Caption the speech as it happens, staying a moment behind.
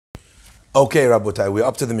Okay, Rabotai, we're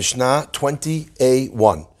up to the Mishnah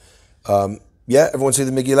 20a1. Yeah, everyone see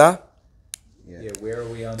the Megillah? Yeah, where are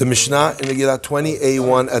we on The Mishnah in Megillah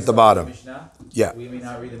 20a1 at the bottom. Mishnah? Yeah. We may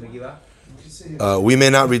not read the Megillah? We may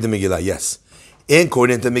not read the Megillah, yes.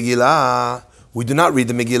 According to Megillah, we do not read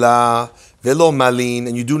the Megillah. Velo malin,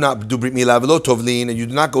 and you do not do Brit Milah. Velo tovlin, and you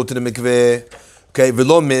do not go to the mikveh. Okay,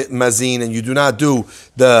 velo mazin, and you do not do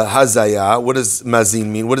the hazaya. What does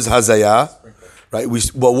mazin mean? What is hazaya? Right?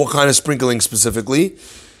 Well, what kind of sprinkling specifically?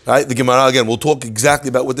 Right? The Gemara again. We'll talk exactly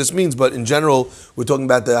about what this means, but in general, we're talking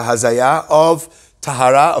about the hazaya of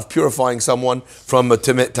tahara, of purifying someone from a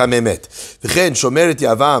tamemet. V'chen shomeret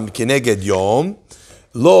yavam keneged yom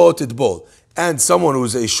lo titbol. And someone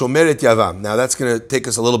who's a shomeret yavam. Now that's going to take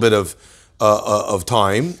us a little bit of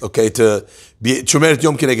time, okay, to be shomeret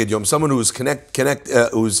yom keneged yom. Someone who's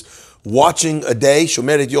who's watching a day,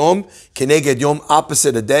 shomeret yom keneged yom,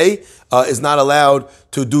 opposite a day, is not allowed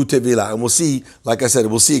to do tevilah. And we'll see, like I said,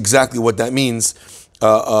 we'll see exactly what that means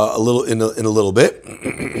a little in a little bit,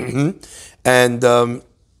 and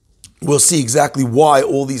we'll see exactly why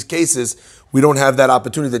all these cases we don't have that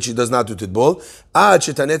opportunity that she does not do titbol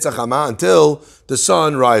until the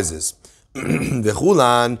sun rises.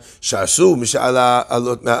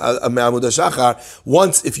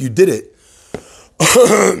 Once, if you did it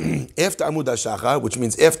after Amud HaShachar, which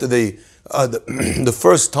means after the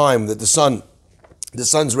first time that the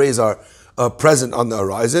sun's rays are present on the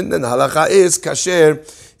horizon, then the halacha is kasher,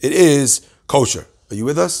 it is kosher. Are you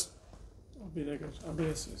with us? I'll be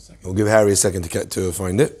a second. We'll give Harry a second to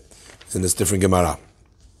find it. It's in this different Gemara.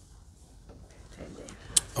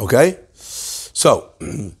 Okay? So,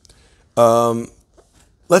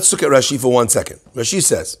 let's look at Rashi for 1 second. Rashi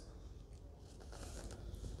says,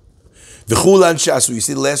 V'chulan she'asu. You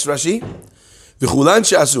see the last Rashi? V'chulan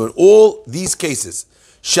she'asu. In all these cases,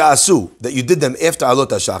 she'asu, that you did them after Alot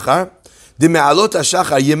HaShachar, the me'alot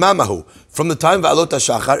HaShachar yemamahu. From the time of Alot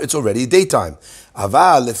HaShachar, it's already daytime.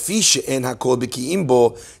 Aval lefi she'en hakol b'ki'im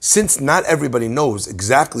bo, since not everybody knows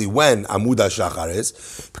exactly when Amud HaShachar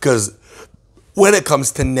is, because when it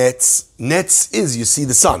comes to nets is, you see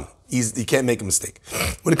the sun. You can't make a mistake.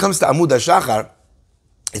 When it comes to Amud HaShachar,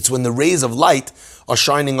 it's when the rays of light are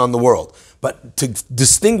shining on the world. But to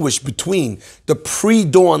distinguish between the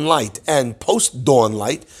pre-dawn light and post-dawn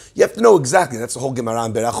light, you have to know exactly. That's the whole Gemara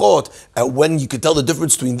in Berachot, when you could tell the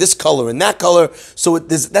difference between this color and that color. So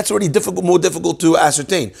that's already more difficult to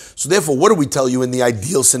ascertain. So therefore, what do we tell you in the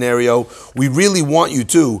ideal scenario? We really want you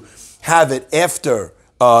to have it after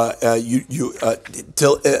after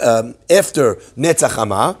Netzach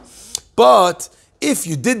Hama. But if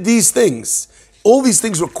you did these things, all these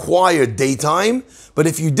things require daytime, but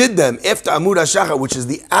if you did them after Amud HaShachar, which is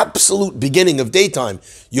the absolute beginning of daytime,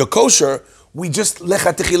 you're kosher. We just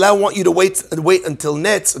lechatechila want you to wait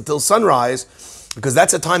until sunrise, because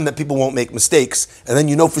that's a time that people won't make mistakes, and then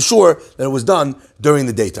you know for sure that it was done during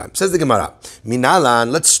the daytime. Says the Gemara,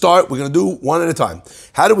 Minalan, let's start, we're going to do one at a time.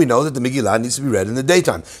 How do we know that the Megillah needs to be read in the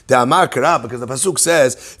daytime? The Amar Kara, because the Pasuk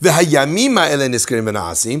says, V'hayamim ha'ele niskarim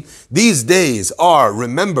v'na'asim, these days are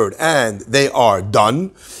remembered and they are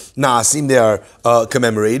done. Na'asim, they are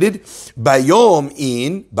commemorated. Bayom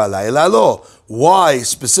in, balayla lo. Why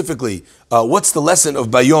specifically? What's the lesson of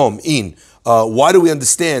Bayom in? Why do we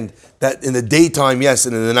understand that in the daytime, yes,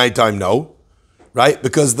 and in the nighttime, no? Right?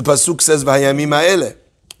 Because the Pasuk says, V'hayamim ha'ele.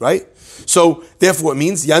 Right? So, therefore, it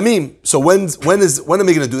means Yamim. So, when am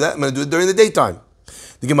I going to do that? I'm going to do it during the daytime.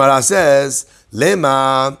 The Gemara says,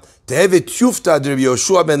 Lema tehevet yufta de Rabbi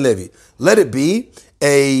Yoshua ben Levi. Let it be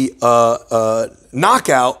a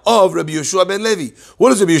knockout of Rabbi Yoshua ben Levi. What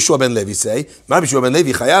does Rabbi Yoshua ben Levi say? Rabbi Yoshua ben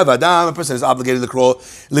Levi, Chayav Adam, a person is obligated to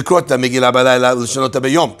likrot the Megillah b'layla l'shanot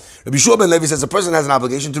b'yom. Rabbi Yoshua ben Levi says a person has an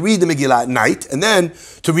obligation to read the Megillah at night and then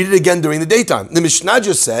to read it again during the daytime. The Mishnah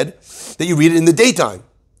just said that you read it in the daytime.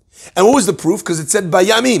 And what was the proof? Because it said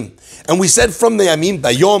Bayamim. And we said from the Yamim,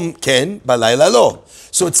 Bayom ken, Balayla lo.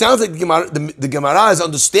 So it sounds like the Gemara is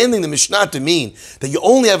understanding the Mishnah to mean that you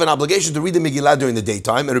only have an obligation to read the Megillah during the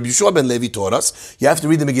daytime, and Rabbi Yeshua ben Levi taught us you have to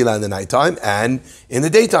read the Megillah in the nighttime and in the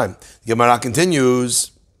daytime. The Gemara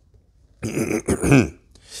continues,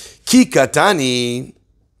 Kikatani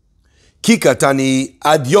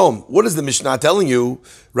ad yom. What is the Mishnah telling you,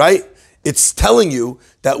 right? It's telling you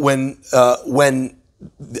that when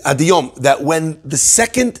the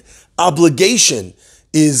second obligation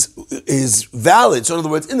is valid. So in other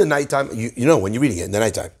words, in the nighttime, you know when you're reading it in the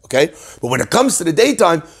nighttime, okay? But when it comes to the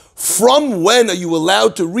daytime, from when are you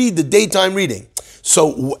allowed to read the daytime reading?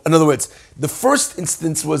 So in other words, the first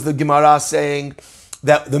instance was the Gemara saying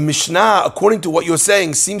that the Mishnah, according to what you're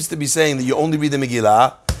saying, seems to be saying that you only read the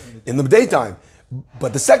Megillah in the daytime.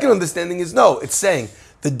 But the second understanding is no, it's saying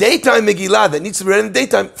the daytime Megillah that needs to be read in the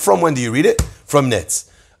daytime, from when do you read it? From Netz.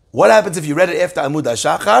 What happens if you read it after Amud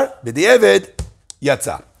HaShachar? B'di'evet,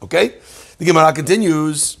 Yatza. Okay? The Gemara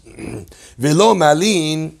continues, Velo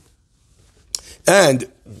malin,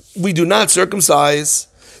 and we do not circumcise.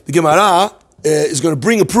 The Gemara is going to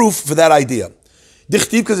bring a proof for that idea.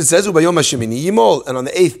 Dichtiv, because it says, Ubayom HaShemini Yimol, and on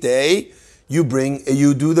the 8th day, you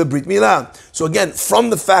do the Brit Milah. So again, from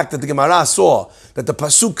the fact that the Gemara saw that the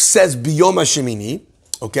Pasuk says Biyom HaShemini,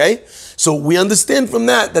 okay? So we understand from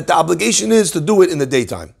that the obligation is to do it in the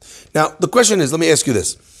daytime. Now, the question is, let me ask you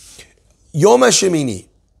this. Yom HaShemini,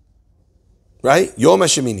 right? Yom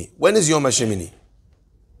HaShemini. When is Yom HaShemini?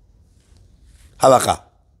 Halakha.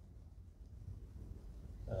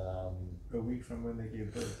 A week from when they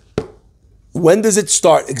gave birth. When does it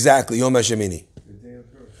start exactly, Yom HaShemini? The day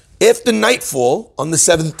of birth. After nightfall on the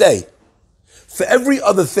 7th day. For every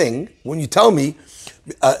other thing, when you tell me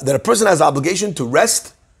that a person has obligation to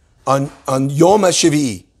rest on Yom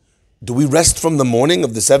HaShevi'i, do we rest from the morning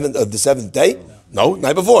of the seventh day? No,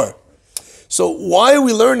 night before. So why are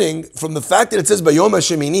we learning from the fact that it says Bayom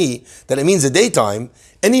HaShemini that it means the daytime,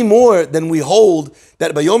 any more than we hold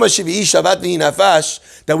that Bayom HaShevi'i Shabbat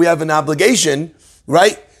V'Nafash that we have an obligation,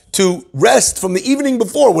 right, to rest from the evening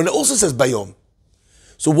before when it also says Bayom?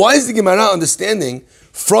 So why is the Gemara understanding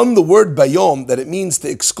from the word Bayom that it means to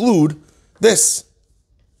exclude this?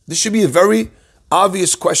 This should be a very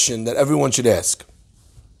obvious question that everyone should ask.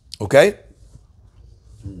 Okay?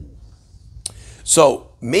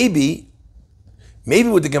 So maybe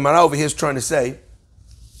what the Gemara over here is trying to say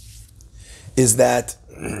is that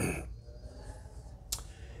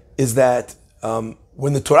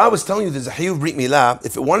when the Torah was telling you there's a Hayuv Brit Milah,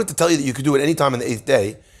 if it wanted to tell you that you could do it any time on the 8th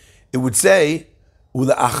day, it would say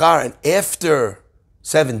Ula Achar, and after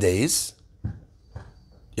 7 days,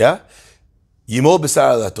 yeah, Yimol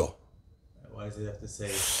B'Sar Alato. Why does it have to say?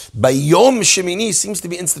 Bayom Shemini seems to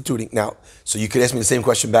be instituting. Now, so you could ask me the same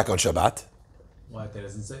question back on Shabbat. Why that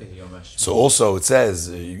doesn't say Yom HaShemini? So also it says,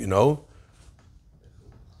 Shesh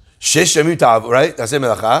Yamim Ta'av, right? Taseh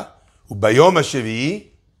Melacha, Ubayom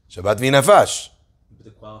HaShevi'i, Shabbat V'Nafash. But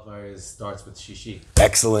the qualifier starts with Shishi.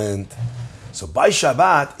 Excellent. So by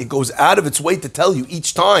Shabbat, it goes out of its way to tell you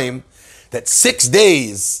each time that 6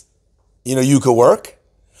 days, you could work.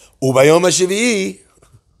 Ubayom HaShevi'i,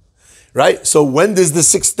 right? So when does the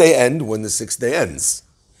 6th day end? When the 6th day ends.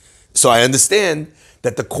 So I understand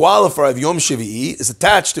that the qualifier of Yom Shevi'i is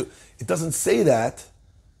attached to, it doesn't say that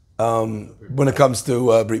when it comes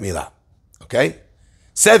to Brit Milah. Okay?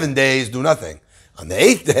 7 days, do nothing. On the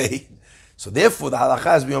 8th day, so therefore the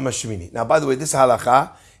halakha is Yom HaShemini. Now, by the way, this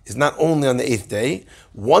halakha is not only on the 8th day.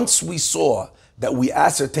 Once we saw that we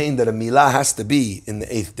ascertained that a milah has to be in the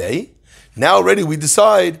 8th day, now already we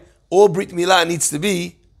decide all Brit Milah needs to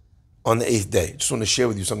be on the 8th day. Just want to share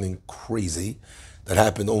with you something crazy that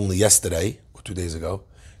happened only yesterday or 2 days ago,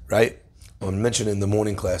 right? I mentioned it in the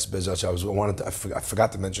morning class, Bezach. I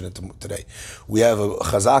forgot to mention it today. We have a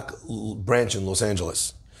Chazak branch in Los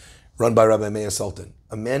Angeles, run by Rabbi Meir Sultan.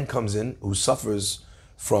 A man comes in who suffers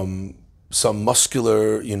from some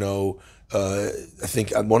muscular, I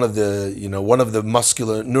think one of the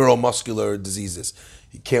neuromuscular diseases.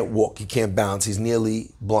 He can't walk, he can't bounce, he's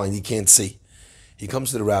nearly blind, he can't see. He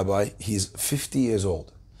comes to the rabbi, he's 50 years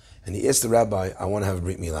old. And he asks the rabbi, I want to have a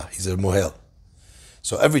Brit Milah. He's a mohel.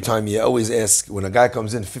 So every time you always ask, when a guy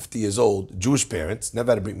comes in 50 years old, Jewish parents,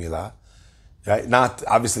 never had a Brit Milah, right?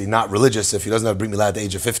 Obviously not religious if he doesn't have a Brit Milah at the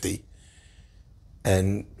age of 50.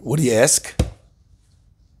 And what do you ask?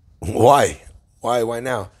 Why? Why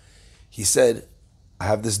now? He said, I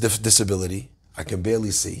have this disability, I can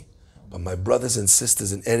barely see, but my brothers and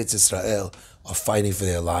sisters in Eretz Israel are fighting for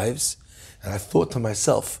their lives. And I thought to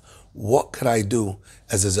myself, what could I do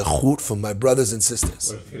as a zechut for my brothers and sisters?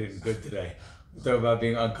 Would have fit in good today. Talk about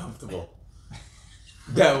being uncomfortable.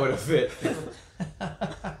 That would have fit.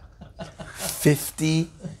 50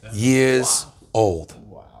 years old.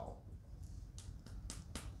 Wow.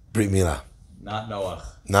 Brit Milah. Not Noach.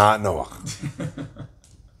 Not Noach.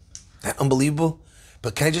 That unbelievable?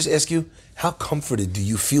 But can I just ask you, how comforted do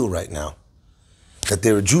you feel right now that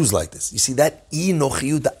there are Jews like this? You see, that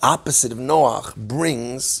Enochiyu, the opposite of Noach,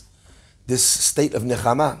 brings this state of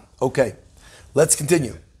Nechama. Okay, let's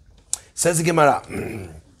continue. Says the Gemara,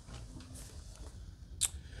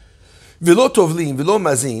 V'lo tovlin, v'lo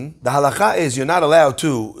mazin, the halakha is you're not allowed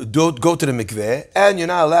to go to the mikveh, and you're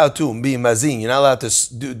not allowed to be mazin, you're not allowed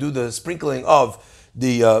to do the sprinkling of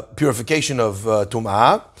the purification of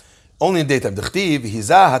tum'ah, only in daytime. D'chtiv,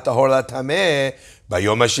 hizah hatahor latameh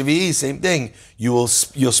Bayom HaShavi'i, same thing. You'll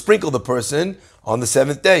sprinkle the person on the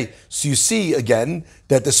 7th day. So you see again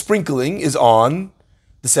that the sprinkling is on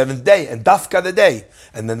the 7th day, and dafka the day.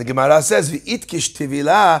 And then the Gemara says, V'itkish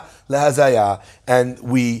tivila lehazaya. And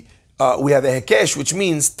we have a hekesh, which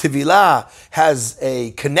means tivila has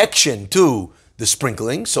a connection to the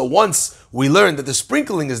sprinkling. So once we learn that the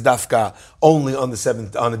sprinkling is dafka only on the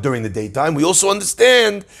 7th, during the daytime, we also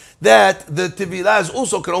understand that the tivilas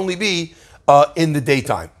also can only be in the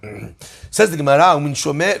daytime. Says the Gemara, v'chen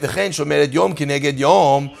shomeret yom kineged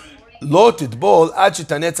yom lo titbol ad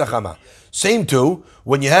shetanetza chama. Same too,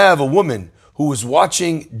 when you have a woman who is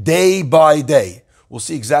watching day by day. We'll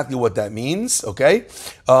see exactly what that means, okay?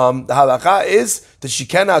 The halakha is that she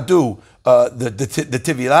cannot do the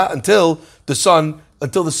tivila until the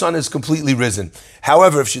sun is completely risen.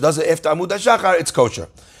 However, if she does it after Amud HaShachar, it's kosher.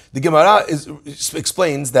 The Gemara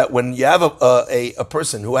explains that when you have a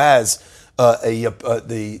person who has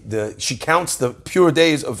she counts the pure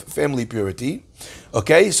days of family purity.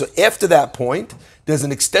 Okay, so after that point, there's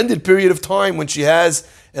an extended period of time when she has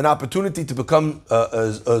an opportunity to become a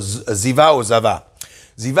ziva or zava.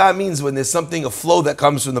 Ziva means when there's a flow that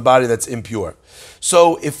comes from the body that's impure.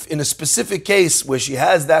 So if in a specific case where she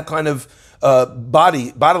has that kind of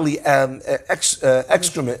bodily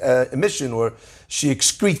excrement emission, or she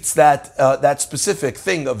excretes that specific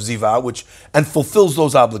thing of ziva, and fulfills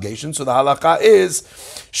those obligations. So the halakha is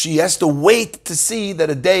she has to wait to see that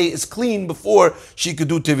a day is clean before she could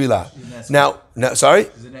do tevilah. Now, sorry?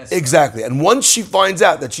 Exactly. And once she finds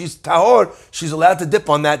out that she's tahor, she's allowed to dip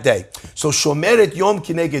on that day. So shomeret yom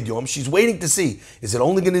kineged yom, she's waiting to see, is it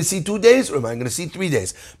only going to see 2 days or am I going to see 3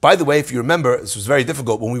 days? By the way, if you remember, this was very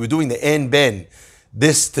difficult when we were doing the en ben,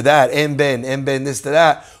 this to that, en ben, this to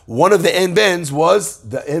that. One of the en bens was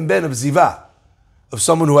the en ben of ziva, of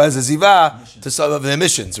someone who has a ziva to some of the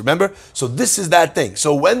emissions, remember? So this is that thing.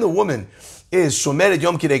 So when the woman is shomeret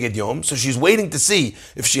yom kineged yom, so she's waiting to see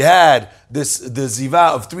if she had the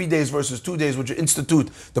ziva of 3 days versus 2 days, which would institute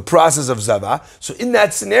the process of zava. So in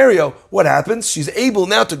that scenario, what happens? She's able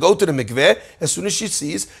now to go to the mikveh as soon as she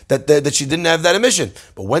sees that she didn't have that emission.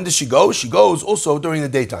 But when does she go? She goes also during the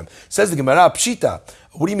daytime. Says the Gemara, pshita.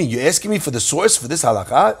 What do you mean? You're asking me for the source for this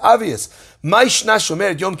halakha? Obvious.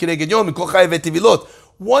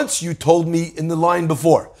 Once you told me in the line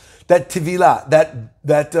before that tivila,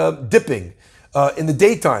 that dipping in the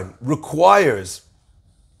daytime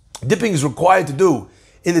dipping is required to do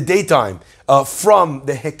in the daytime from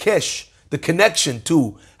the hekesh, the connection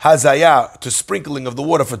to hazaya, to sprinkling of the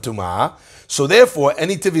water for tumah. So therefore,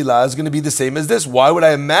 any tivila is going to be the same as this. Why would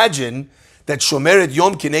I imagine that shomeret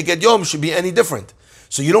yom kineged yom should be any different?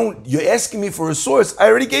 So you're asking me for a source. I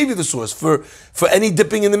already gave you the source for any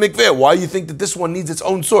dipping in the mikveh. Why do you think that this one needs its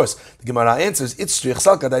own source? The Gemara answers, the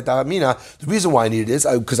reason why I need it is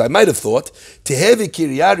because I might have thought,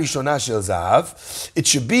 it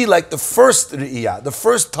should be like the first re'iyah, the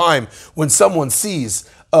first time when someone sees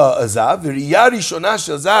a zav,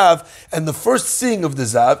 and the first seeing of the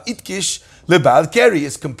zav, itkish lebal keri,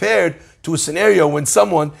 is compared to a scenario when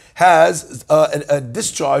someone has a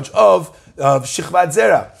discharge of shichvat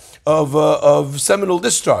zera, of seminal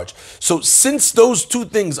discharge. So since those two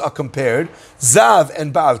things are compared, zav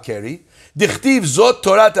and baal keri, dichtiv zot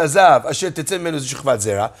torat azav asher tetzeh menu shichvat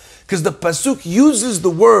zera, because the pasuk uses the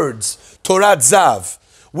words torat zav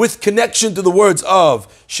with connection to the words of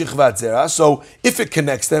shichvat zera. So if it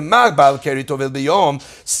connects them, mag baal keri tovel biyom,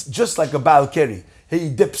 just like a baal keri, he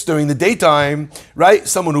dips during the daytime, right?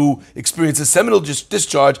 Someone who experiences seminal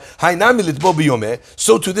discharge,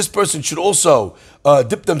 so too this person should also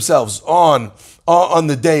dip themselves on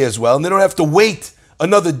the day as well. And they don't have to wait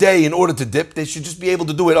another day in order to dip. They should just be able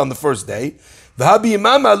to do it on the first day. Now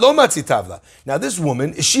this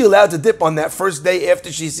woman, is she allowed to dip on that first day after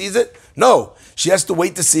she sees it? No. She has to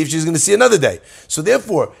wait to see if she's going to see another day. So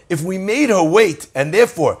therefore, if we made her wait, and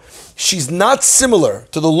therefore she's not similar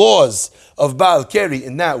to the laws of Baal Keri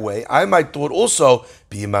in that way, I might thought also,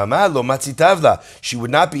 she would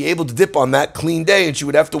not be able to dip on that clean day, and she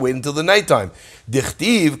would have to wait until the nighttime.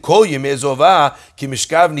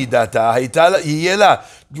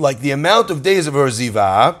 Like the amount of days of her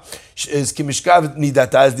ziva is kimishkav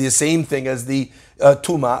nidata, is the same thing as the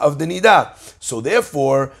tuma of the nida. So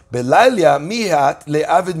therefore, belalya mihat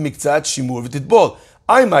le'avid miktzat shimur v'titbol.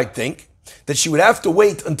 I might think that she would have to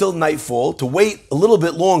wait until nightfall, to wait a little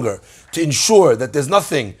bit longer, to ensure that there's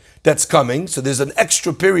nothing that's coming. So there's an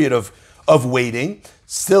extra period of waiting.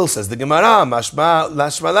 Still, says the Gemara, mashma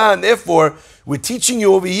lashmala, and therefore we're teaching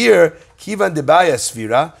you over here, kivan debaya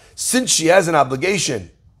sfira, since she has an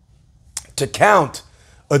obligation to count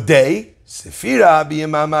a day, sefira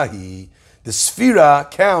b'yemamahi, the sphira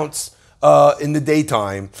counts in the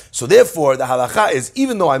daytime. So therefore, the halacha is,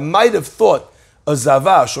 even though I might have thought a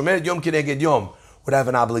zava, shomer yom kineged yom, would have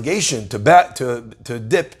an obligation to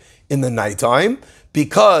dip in the nighttime,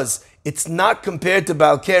 because it's not compared to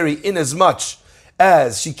Balkari in as much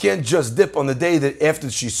as she can't just dip on the day that after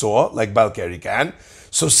she saw, like Balkari can.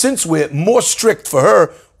 So since we're more strict for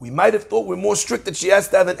her, we might have thought we're more strict that she has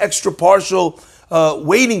to have an extra partial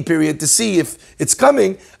waiting period to see if it's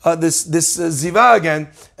coming, this ziva again,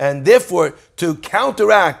 and therefore to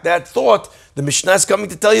counteract that thought, the Mishnah is coming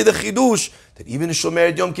to tell you the chidush that even a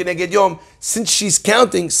shomer yom kineged yom, since she's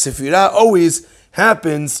counting, sefirah always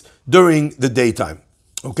happens during the daytime.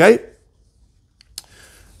 Okay?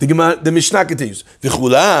 The Mishnah continues.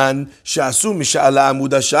 V'chulan she'asu misha'ala amud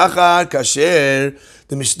hashachar kasher.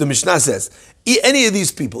 The Mishnah says, any of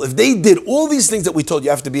these people, if they did all these things that we told you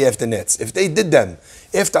have to be after nets, if they did them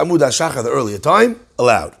after amud hashachar, the earlier time,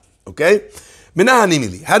 allowed. Okay?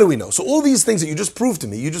 Minahanimili. How do we know? So all these things that you just proved to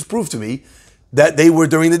me that they were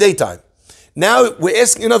during the daytime. Now we're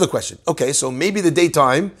asking another question. Okay, so maybe the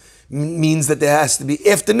daytime means that there has to be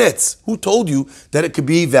after nets. Who told you that it could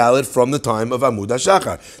be valid from the time of Amud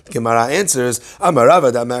HaShachar? The Gemara answers,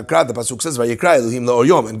 Amarava da the Pasuk says, Vayikra Elohim la'or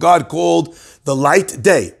yom, and God called the light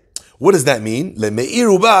day. What does that mean?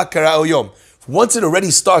 Le'me'iru ba kara'o yom. Once it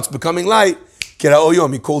already starts becoming light, kara'o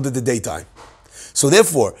yom, he called it the daytime. So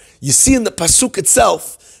therefore, you see in the Pasuk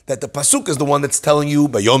itself, that the Pasuk is the one that's telling you,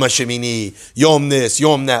 Bayom HaShemini, Yom this,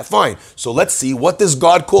 Yom that. Fine. So let's see, what does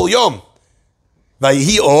God call Yom?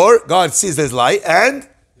 Vayihi or, God sees there's light, and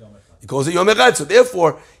he calls it Yom Echad. So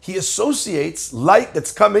therefore, he associates light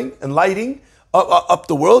that's coming and lighting up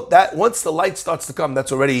the world, that once the light starts to come,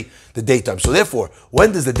 that's already the daytime. So therefore,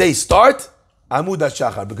 when does the day start? Amud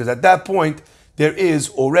HaShachar, because at that point, there is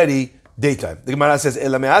already daytime. The Gemara says,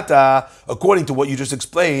 Elameata, according to what you just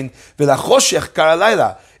explained, V'lachoshech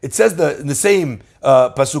karalayla. It says in the same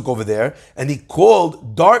pasuk over there, and he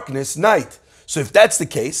called darkness night. So if that's the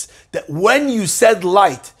case, that when you said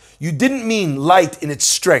light, you didn't mean light in its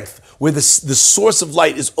strength, where the source of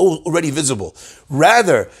light is already visible.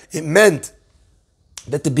 Rather, it meant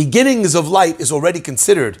that the beginnings of light is already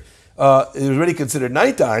considered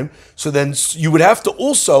nighttime. So then you would have to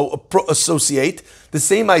also associate the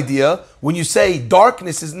same idea when you say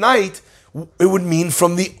darkness is night. It would mean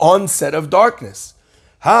from the onset of darkness.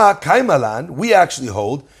 Ha kaimalan, we actually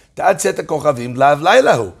hold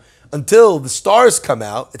until the stars come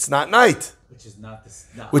out. It's not night. It's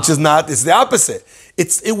the opposite.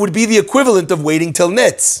 It would be the equivalent of waiting till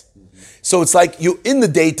nets. So it's like you in the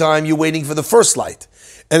daytime you're waiting for the first light,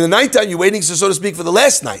 and the nighttime you're waiting, so to speak, for the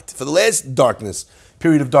last night, for the last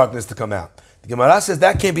period of darkness to come out. The Gemara says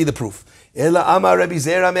that can't be the proof. Ela amar Rabbi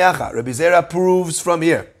Zera me'acha. Rabbi Zera proves from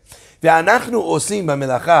here. Ve'anachnu osim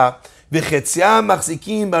b'melacha v'chetzia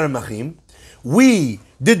machzikim b'ramachim. We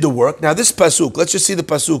did the work. Now this pasuk, let's just see the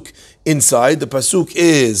pasuk inside. The pasuk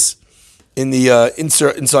is in the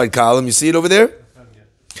inside column. You see it over there?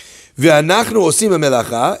 Ve'anachnu osim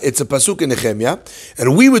b'melacha. It's a pasuk in Nehemiah.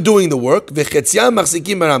 And we were doing the work. V'chetzia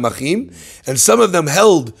machzikim b'ramachim. And some of them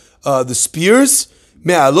held the spears.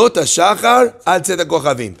 Me'alot hashachar ad tzet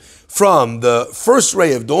hakochavim. From the first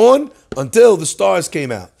ray of dawn until the stars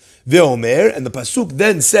came out. Ve'omer, and the pasuk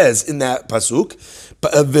then says in that pasuk,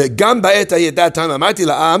 Gam ba'et hayet, that time, amarti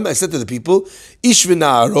la'am, I said to the people, ish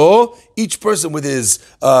v'na'aro, each person with his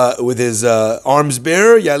arms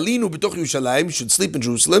bearer, yalinu b'toch Yerushalayim, should sleep in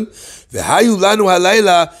Jerusalem. Ve'hayu lanu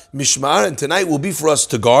halayla mishmar, and tonight will be for us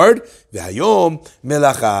to guard. Ve'hayom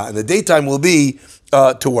melacha, and the daytime will be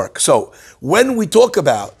to work. So when we talk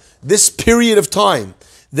about this period of time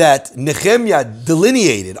that Nehemiah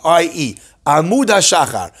delineated, i.e., Amud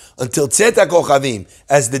HaShachar, until Tzet HaKochavim,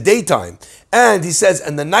 as the daytime, and he says,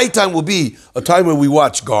 and the nighttime will be a time where we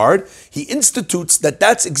watch guard, he institutes that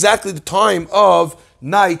that's exactly the time of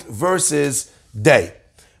night versus day.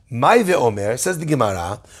 Mai ve'omer, says the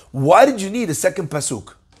Gemara, why did you need a second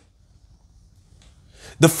pasuk?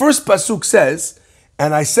 The first pasuk says,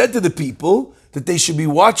 and I said to the people that they should be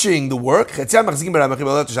watching the work. It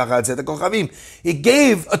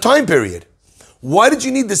gave a time period. Why did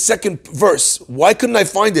you need the second verse? Why couldn't I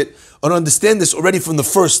find it and understand this already from the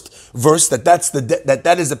first verse,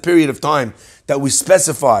 that is a period of time that we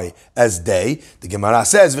specify as day? The Gemara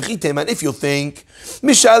says, and if you think,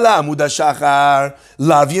 Mishala Amud HaShachar,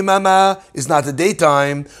 Lav Yemama is not the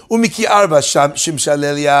daytime, Umiki Arba Shimsha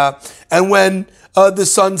Lelia, and when the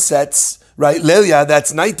sun sets, right, Lelia,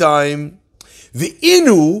 that's nighttime. The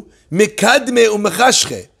inu mikadme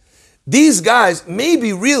umechashche. These guys,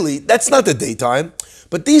 maybe really, that's not the daytime,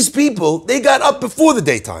 but these people, they got up before the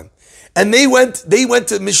daytime. And they went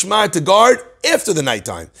to Mishmar to guard after the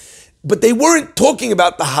nighttime. But they weren't talking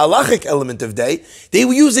about the halachic element of day. They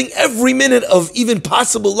were using every minute of even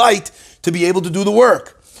possible light to be able to do the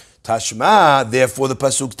work. Tashma, therefore the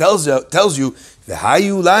pasuk tells you,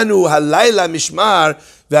 V'hayu lanu halayla mishmar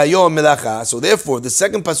v'hayom melacha. So therefore, the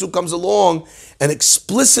second pasuk comes along and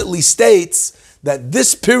explicitly states that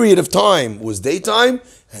this period of time was daytime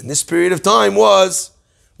and this period of time was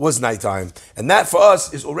nighttime. And that for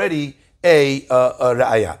us is already a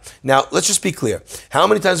ra'aya. Now, let's just be clear. How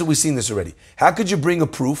many times have we seen this already? How could you bring a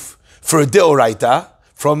proof for a deoraita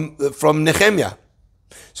from Nehemiah?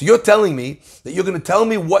 So you're telling me that you're going to tell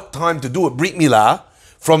me what time to do a Brit Milah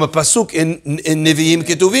from a pasuk in Nevi'im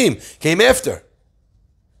Ketuvim, came after.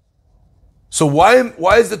 So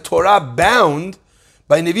why is the Torah bound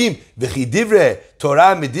by Nevi'im? V'chi divre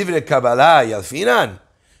Torah medivre Kabbalah yalfinan.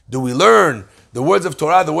 Do we learn the words of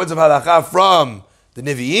Torah, the words of Halakha from the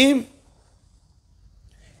Nevi'im?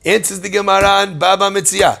 Answers the Gemara and Baba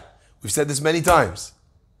Metzia. We've said this many times.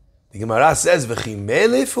 The Gemara says, V'chi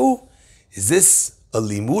melefu? Is this a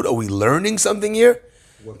limud? Are we learning something here?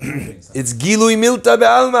 It's Gilui Milta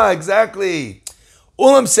Be'alma, exactly.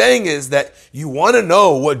 All I'm saying is that you want to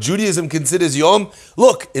know what Judaism considers Yom.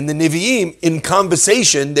 Look, in the Nevi'im, in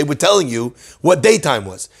conversation, they were telling you what daytime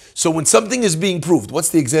was. So when something is being proved, what's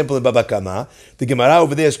the example in Baba Kama? The Gemara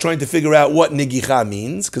over there is trying to figure out what Negicha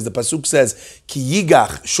means, because the Pasuk says, Ki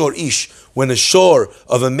Yigach Shor Ish, when a shore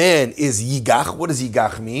of a man is Yigach. What does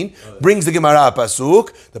Yigach mean? Brings the Gemara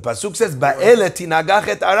Pasuk. The Pasuk says, Ba'ele tinagach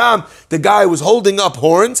et Aram. The guy was holding up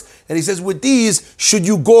horns, and he says, with these should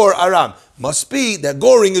you gore Aram. Must be that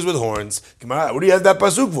goring is with horns. Gemara, what do you have that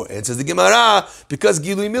pasuk for? It says the Gemara, because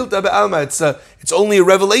Gilui Milta Be'alma, it's only a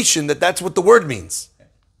revelation that that's what the word means.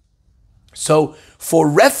 So, for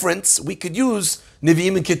reference, we could use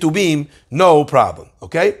Nevi'im and Ketubim, no problem.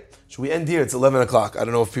 Okay? Should we end here? It's 11 o'clock. I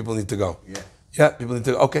don't know if people need to go. Yeah, people need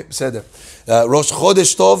to go. Okay, said there. Rosh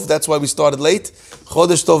Chodesh Tov, that's why we started late.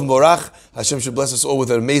 Chodesh Tov Morach. Hashem should bless us all with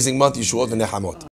an amazing month, Yeshuot and Nehamot.